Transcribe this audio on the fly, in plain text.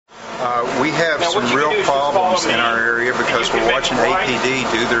We have some real problems in our area because we're watching APD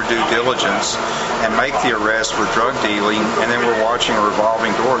do their due diligence and make the arrest for drug dealing, and then we're watching a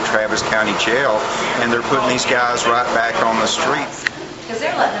revolving door at Travis County Jail, and they're putting these guys right back on the street. Because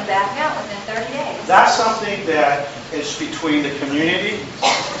they're letting them back out within 30 days. That's something that is between the community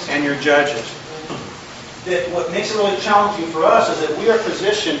and your judges. What makes it really challenging for us is that we are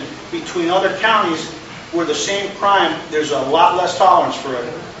positioned between other counties where the same crime, there's a lot less tolerance for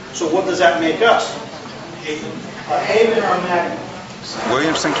it. So what does that make us? A haven or a magnet?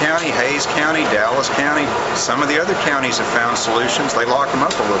 Williamson County, Hayes County, Dallas County, some of the other counties have found solutions. They lock them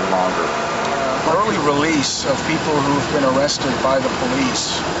up a little longer. Early release of people who've been arrested by the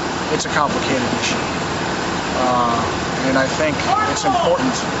police, it's a complicated issue. And I think it's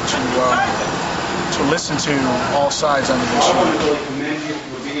important to listen to all sides on the issue. I want to really commend you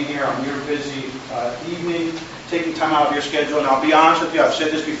for being here on your busy evening, taking time out of your schedule. And I'll be honest with you, I've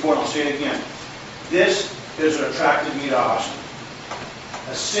said this before and I'll say it again. This is what attracted me to Austin.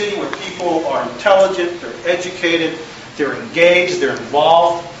 A city where people are intelligent, they're educated, they're engaged, they're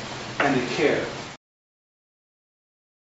involved, and they care.